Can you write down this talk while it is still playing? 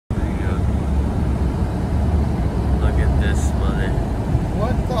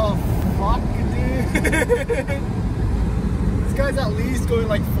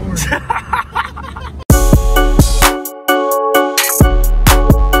like 40.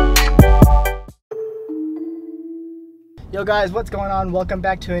 Yo guys, what's going on? Welcome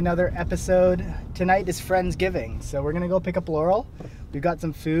back to another episode. Tonight is Friendsgiving, so we're gonna go pick up Laurel. We've got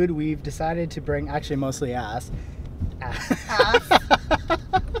some food. We've decided to bring, actually mostly Ash.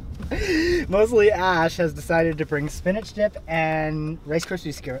 Mostly Ash has decided to bring spinach dip and Rice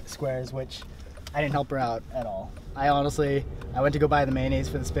Krispie squares, which I didn't help her out at all. I went to go buy the mayonnaise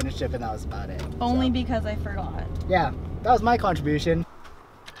for the spinach dip and that was about it. Only because I forgot. Yeah, that was my contribution.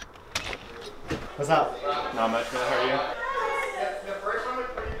 What's up? Not much, man. How are you?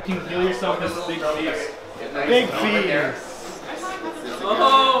 You can feel yourself this big feast. Big feast.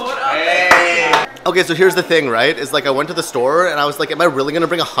 Oh, what up? Hey. Okay, so here's the thing, right? Is like I went to the store and I was like, am I really gonna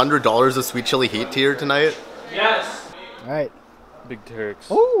bring $100 of sweet chili heat here tonight? Yes. All right. Big Turks.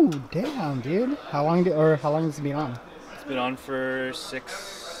 Oh, damn, dude. How long has it been on? It's been on for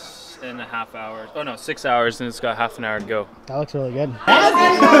 6.5 hours. Oh no, 6 hours, and it's got half an hour to go. That looks really good.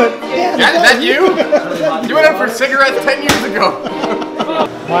 That you? You went out for cigarettes 10 years ago.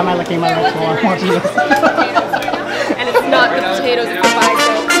 Why am I licking my lips while I'm watching this? And it's not the potatoes, it's the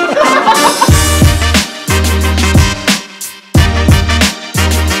bicep.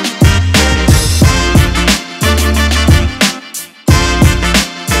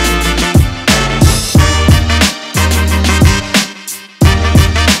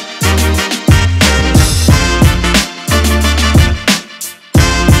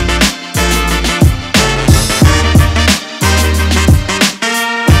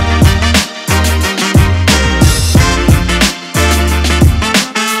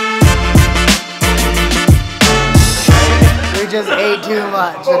 Just ate too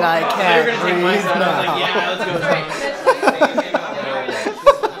much and I can't breathe now.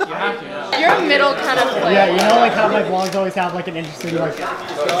 You're a middle kind of player. Yeah, you know like how my vlogs always have like an interesting like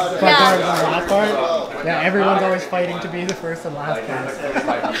front part and last part? Yeah, everyone's always fighting to be the first and last part.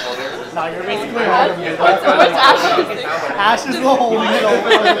 No, you're basically all the middle. What's Ash's? Ash is the whole middle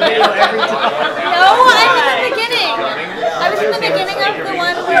for the video every time. No, I was in the beginning. I was in the beginning of the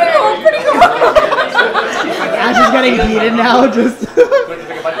one where... Oh, pretty cool. Ash is getting heated now, just... No,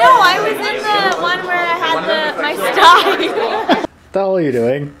 I was in the one where I had my sty. What the hell are you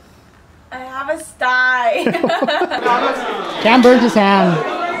doing? I have a sty. Cam burned his hand.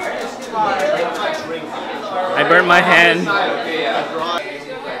 I burned my hand.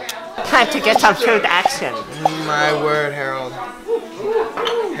 Time to get some food action. My word, Harold.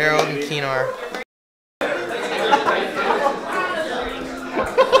 Harold and Keenar.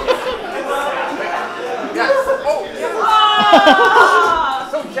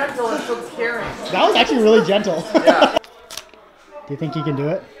 So gentle and so caring. That was actually really gentle. Yeah. Do you think you can do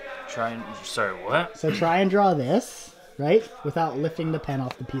it? Sorry, what? So try and draw this, right? Without lifting the pen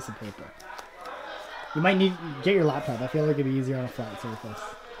off the piece of paper. You might need get your laptop. I feel like it'd be easier on a flat surface.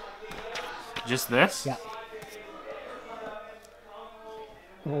 Just this? Yeah.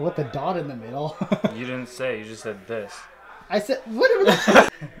 Well, with the dot in the middle. You didn't say. You just said this. I said, whatever the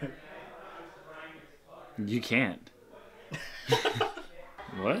You can't.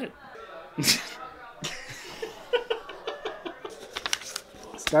 What?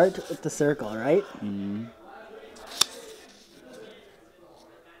 Start with the circle, right? Mm-hmm.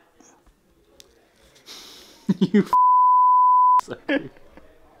 You sorry.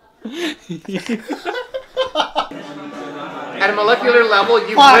 At a molecular level,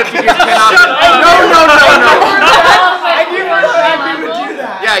 you've lifted your pen off. No. I knew exactly would do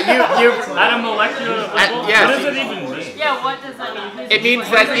that. Yeah, you. At a molecular level? Yes. What does it even mean? Yeah, what does that mean? It means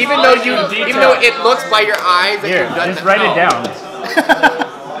that even though it looks by your eyes that Here, you've done just write it down.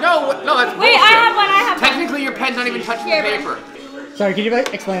 No, that's Wait, bullshit. I have one. Technically, your pen's not even touching the paper. Sorry, can you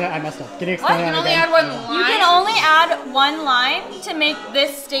explain it? I messed up. Can you explain it again? one line? You can only add one line to make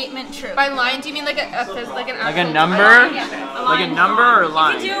this statement true. By line, do you mean like an actual Like a number? Yeah, Like a number or a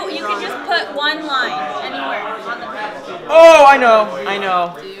line? You can just put one line anywhere on the page. Oh, I know.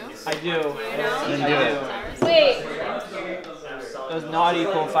 Do you? I do. Then do it. Wait. Does not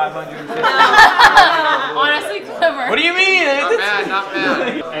equal 550. Honestly, clever. What do you mean? Not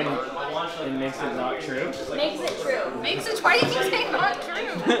bad. And it makes it not true? Makes it true. Makes it, why do you say not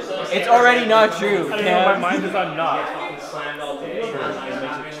true? It's already not true. I don't know, my mind is on not. It makes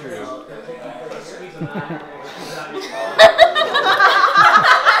it true.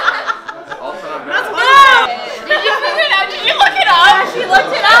 That's good! Did you figure it out? Did you look it up? Yeah, she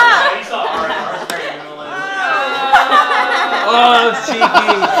looked it up! Oh, cheeky.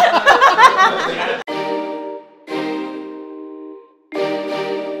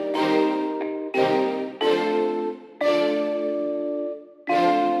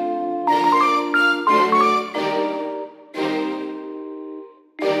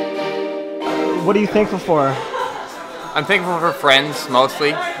 What are you thankful for? I'm thankful for friends mostly.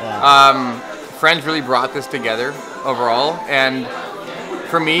 Yeah. Friends really brought this together overall, and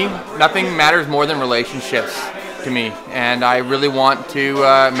for me, nothing matters more than relationships to me, and I really want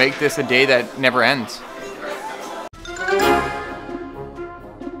to make this a day that never ends.